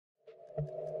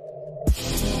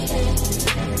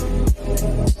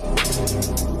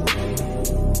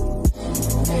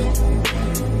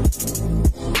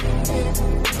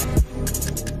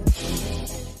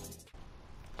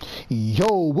Yo,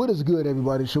 what is good,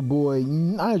 everybody? It's your boy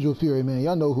NigelFury, man.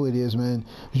 Y'all know who it is, man.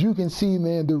 As you can see,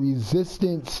 man, the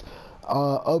Resistance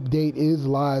update is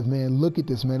live, man. Look at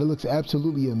this, man. It looks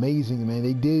absolutely amazing, man.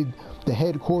 They did the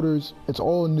headquarters. It's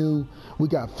all new. We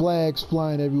got flags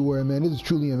flying everywhere, man. This is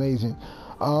truly amazing.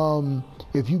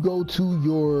 If you go to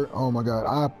your, oh my god,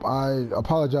 I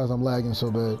apologize, I'm lagging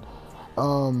so bad.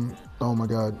 Oh my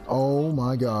god, oh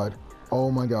my god,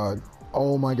 oh my god,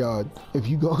 oh my god. If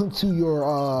you go to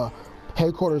your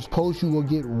headquarters post, you will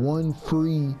get one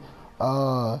free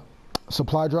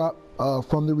supply drop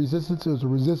from the Resistance. There's a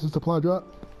Resistance supply drop.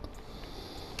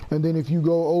 And then if you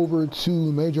go over to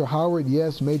Major Howard,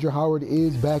 yes, Major Howard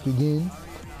is back again.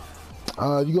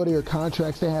 You go to your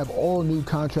contracts, they have all new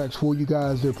contracts for you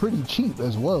guys. They're pretty cheap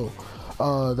as well,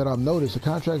 that I've noticed. The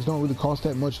contracts don't really cost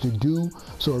that much to do.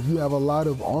 So if you have a lot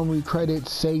of armory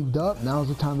credits saved up, now's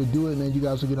the time to do it, man. You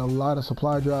guys will get a lot of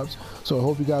supply drops. So I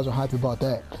hope you guys are hyped about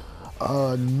that.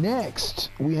 Next,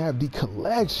 we have the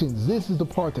collections. This is the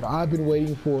part that I've been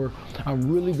waiting for.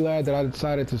 I'm really glad that I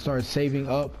decided to start saving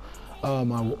up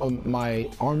my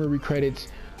armory credits,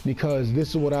 because this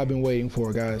is what I've been waiting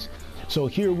for, guys. So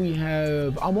here we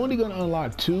have, I'm only going to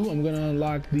unlock two. I'm going to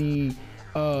unlock the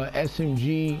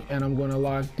SMG, and I'm going to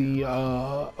unlock the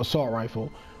assault rifle.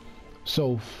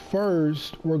 So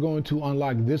first, we're going to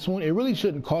unlock this one. It really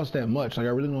shouldn't cost that much. Like, I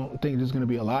really don't think this is going to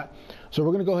be a lot. So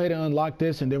we're going to go ahead and unlock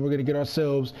this, and then we're going to get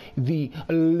ourselves the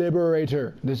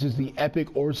Liberator. This is the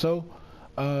epic Orso.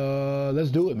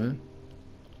 Let's do it, man.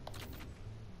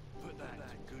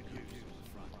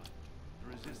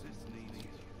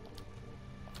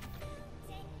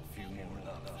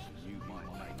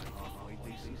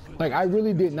 Like, I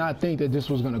really did not think that this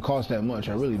was going to cost that much.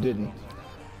 I really didn't.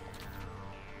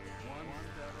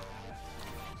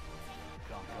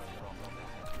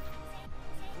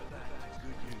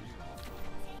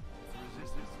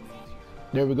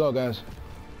 There we go, guys.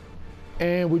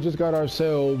 And we just got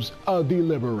ourselves the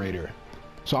Liberator.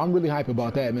 So I'm really hyped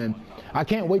about that, man. I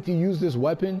can't wait to use this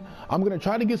weapon. I'm going to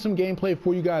try to get some gameplay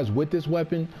for you guys with this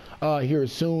weapon here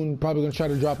soon. Probably going to try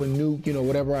to drop a nuke, you know,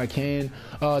 whatever I can.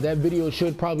 That video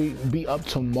should probably be up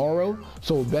tomorrow.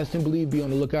 So best and believe, be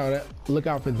on the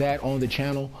lookout for that on the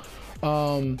channel.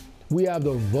 We have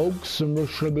the Vokes.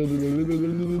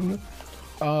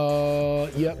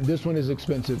 Yep, this one is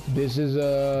expensive. This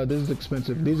is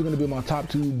expensive. These are going to be my top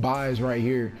two buys right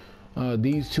here.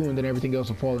 These two, and then everything else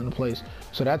will fall into place.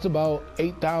 So that's about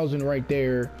 8,000 right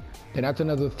there. And that's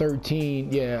another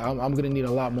 13. Yeah, I'm gonna need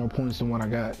a lot more points than what I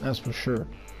got. That's for sure.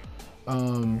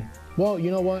 Well, you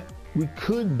know what? We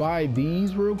could buy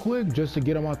these real quick just to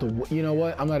get them out the. You know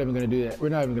what? I'm not even gonna do that. We're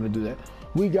not even gonna do that.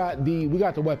 We got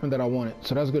the weapon that I wanted,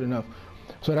 so that's good enough.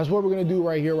 So that's what we're gonna do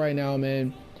right here, right now,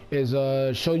 man. Is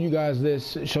show you guys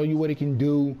this, show you what it can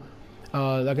do.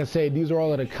 Like I said, these are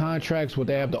all of the contracts, what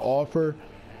they have to offer.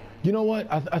 You know what?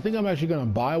 I think I'm actually gonna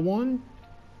buy one.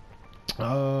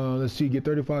 Let's see, get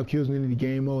 35 kills in the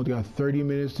game mode. Got 30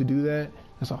 minutes to do that.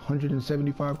 That's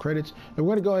 175 credits. And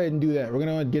we're gonna go ahead and do that. We're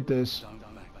gonna get this,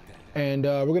 and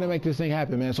we're gonna make this thing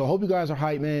happen, man. So I hope you guys are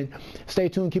hyped, man. Stay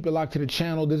tuned, keep it locked to the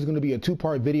channel. This is gonna be a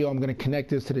two-part video. I'm gonna connect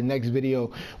this to the next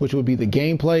video, which will be the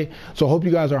gameplay. So I hope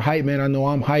you guys are hyped, man. I know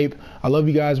I'm hyped. I love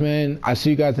you guys, man. I see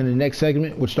you guys in the next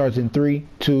segment, which starts in 3,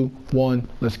 2, 1.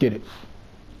 Let's get it.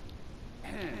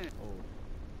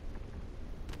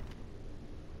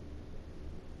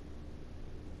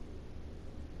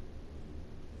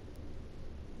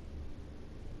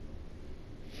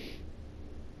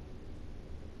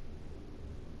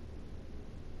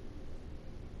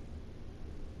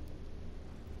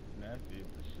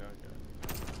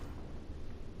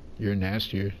 You're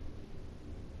nastier.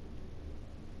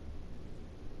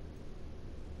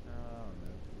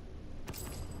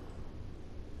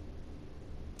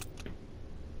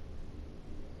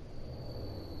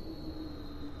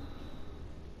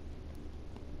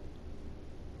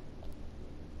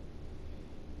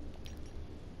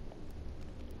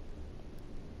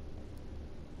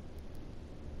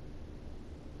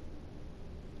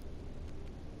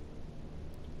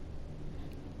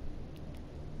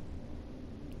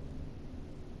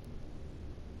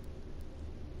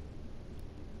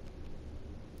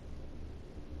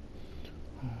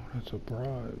 That's a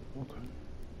bribe. Okay.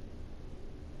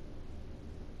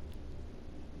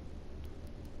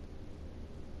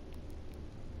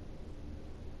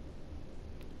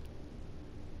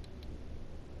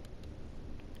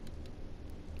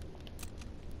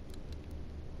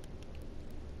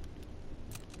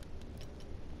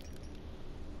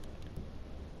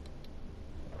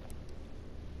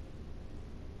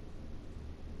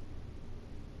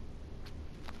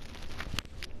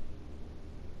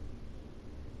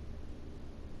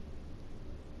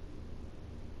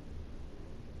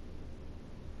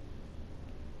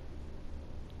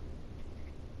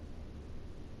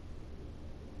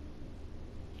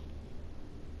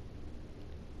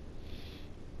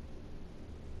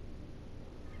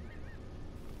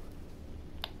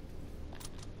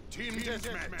 Team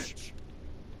deathmatch.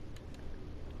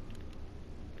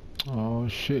 Oh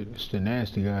shit, it's the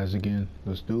nasty guys again.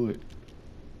 Let's do it.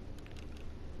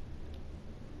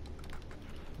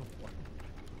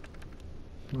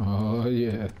 Oh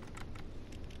yeah.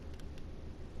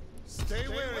 Stay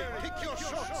wary, pick your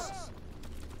shots.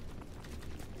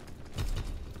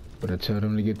 Better tell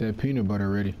them to get that peanut butter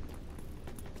ready.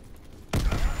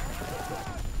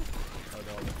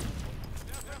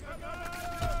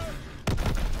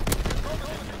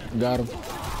 Got him.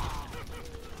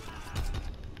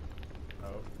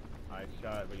 Oh, I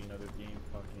shot, but you know this game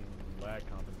fucking lag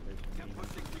compensation.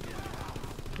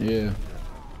 Yeah.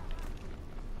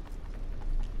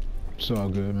 It's all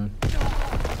good, man.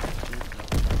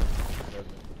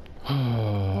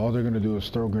 All they're gonna do is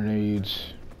throw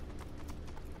grenades.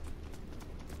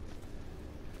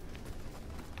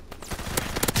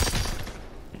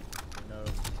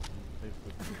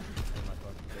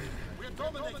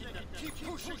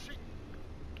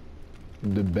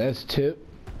 The best tip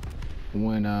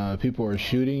when people are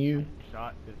shooting you.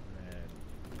 Shot this man.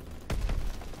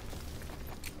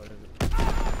 What is it?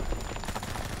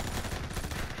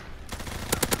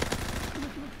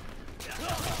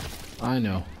 I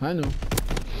know.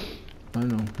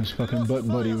 His fucking butt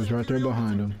buddy was right there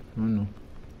behind him. I know.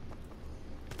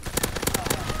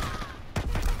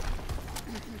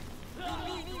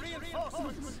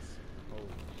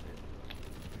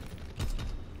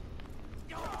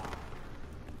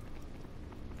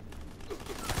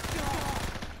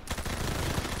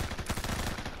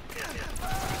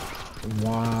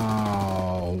 Wow.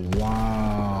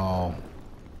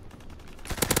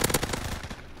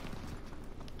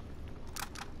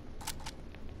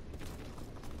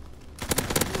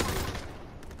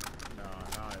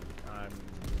 I'm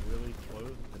really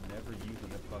close to never using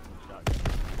this fucking shotgun.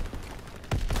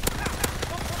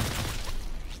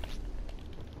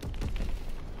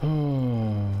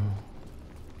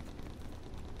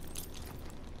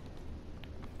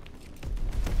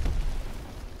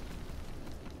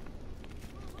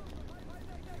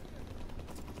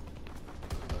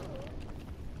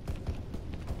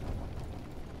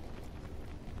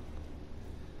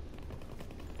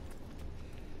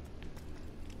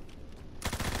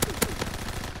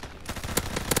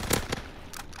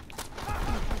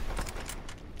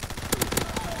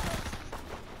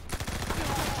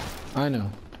 I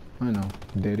know.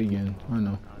 Dead again. I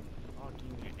know. I'm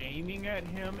fucking aiming at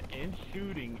him and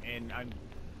shooting, and I'm.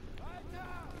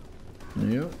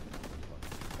 Yep.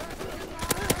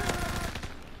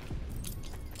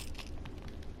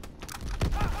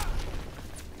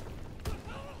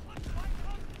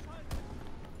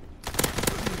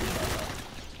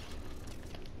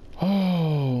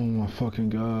 Oh my fucking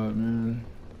god, man.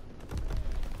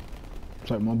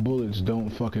 It's like my bullets don't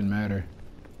fucking matter.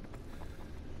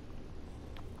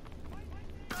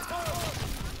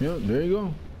 Yep, there you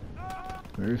go.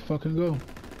 There you fucking go.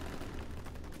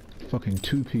 Fucking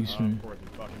two-piece, man. Of course, he's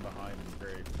fucking behind me.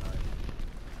 Very nice.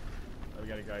 Oh, we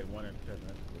got a guy 1 and 7.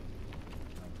 That's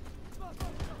cool.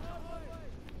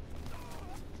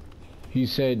 He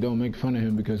said don't make fun of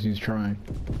him because he's trying.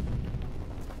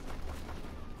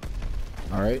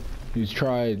 Alright? He's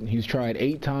tried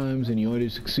 8 times and he only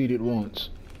succeeded once.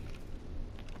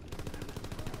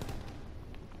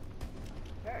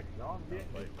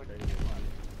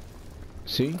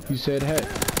 See? He said heck.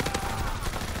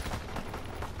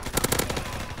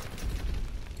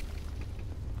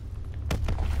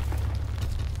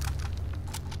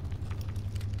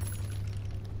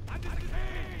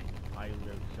 I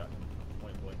literally shot him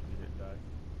point blank and he didn't die.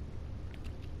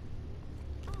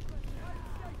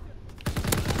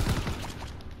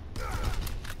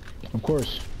 Of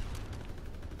course.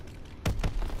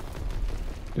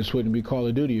 This wouldn't be Call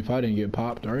of Duty if I didn't get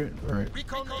popped, alright? Alright.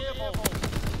 Recon the airborne.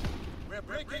 We're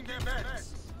breaking their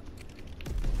backs.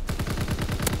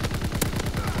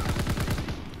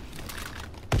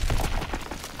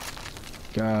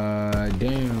 God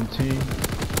damn, team.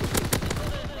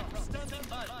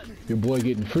 Your boy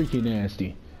getting freaky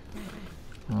nasty.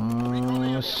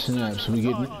 Oh, snaps. We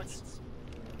getting...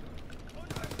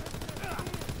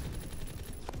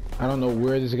 I don't know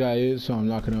where this guy is, so I'm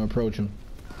not going to approach him.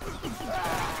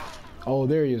 Oh,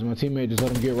 there he is. My teammate just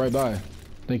let him get right by.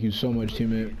 Thank you so much,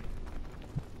 teammate.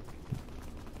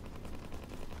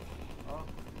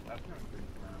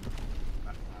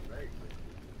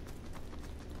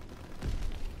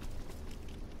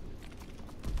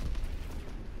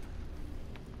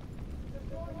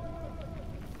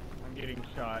 I'm getting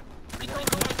shot.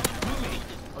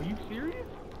 Are you serious?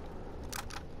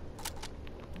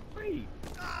 Wait.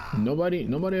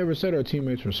 Nobody ever said our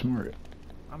teammates were smart.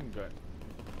 I'm good.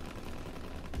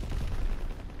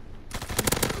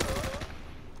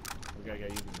 We got a guy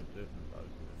using resistance,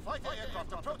 obviously. Fighter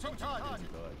aircraft approaching target.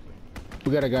 So, actually,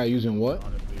 We got a guy using what?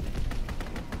 honestly, the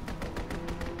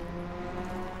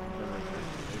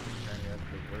basic training, that's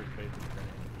the worst basic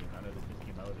training in the game. I know this just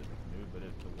came out as new, but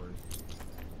it's the worst.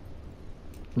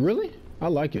 Really? I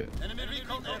like it. Enemy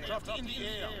recon aircraft in the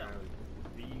air.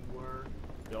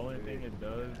 The only thing it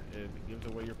does is it gives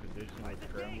away your position like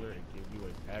Scrambler. It gives you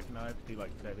a tack knife. See,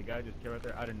 like that, the guy just came right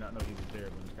there. I did not know he was there.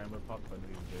 When the Scrambler popped up, I knew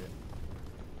he was there.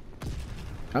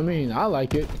 I mean, I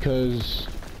like it because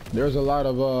there's a lot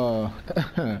of What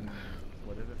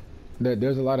is it?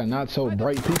 there's a lot of not so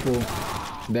bright people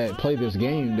that play this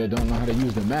game that don't know how to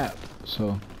use the map.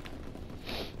 So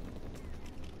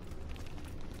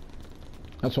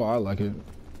that's why I like it.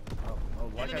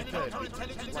 Like I said,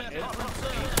 like every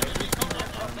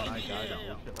time I died and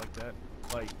bullshit like that,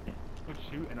 like I would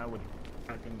shoot and I would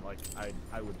fucking like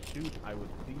I would shoot, I would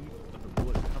see the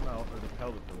bullets come out or the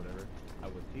pellets or whatever. I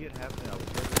would see it happen, I would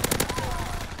hit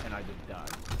it, and I just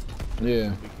died.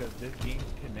 Yeah. Because this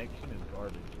game's connection is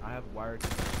garbage. I have wired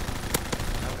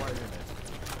internet.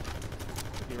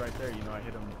 See right there, you know, I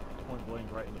hit him point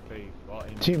blank right in the face while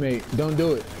aiming. Teammate, don't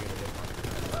do it.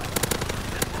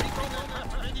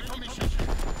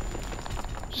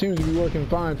 Seems to be working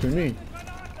fine for me.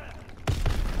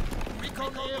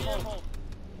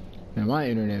 And my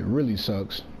internet really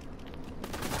sucks.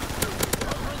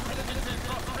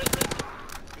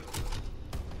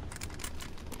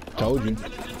 Told you.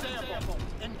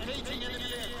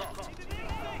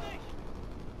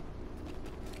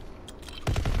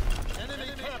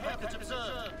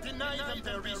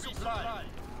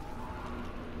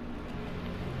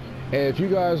 Hey, if you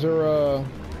guys are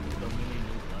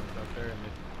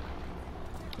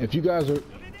if you guys are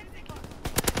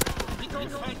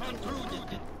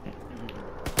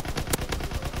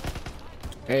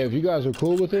Hey, if you guys are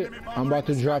cool with it, I'm about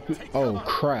to drop it. Oh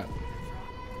crap.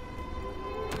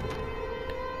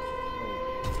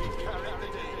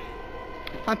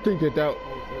 I think that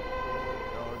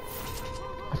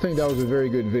was a very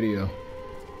good video.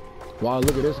 Wow,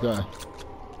 look at this guy.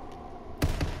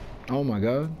 Oh my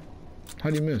god.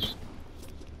 How'd he miss?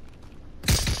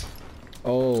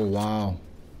 Oh wow.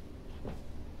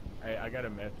 Hey, I got a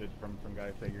message from some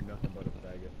guy saying you're nothing but a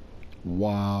faggot.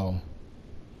 Wow.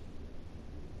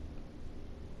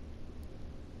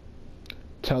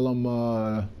 Tell him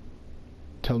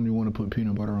you want to put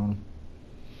peanut butter on him.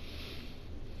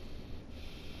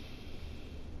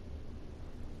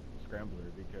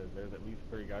 Scrambler, because there's at least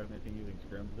 3 guys in the team using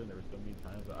Scrambler, and there were so many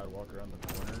times that I'd walk around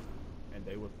the corner and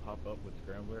they would pop up with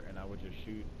Scrambler and I would just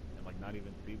shoot and like not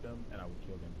even see them and I would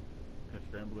kill them. Because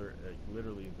Scrambler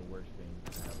literally is the worst thing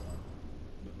to have on.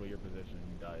 This way your position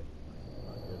and you die.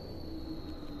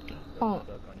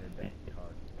 Stuck on your dang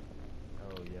cock.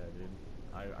 Oh yeah, dude.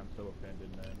 I'm so offended,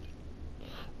 man.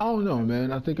 I don't know,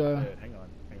 man. I think Hang on.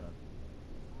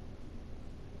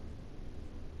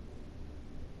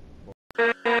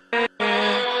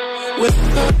 With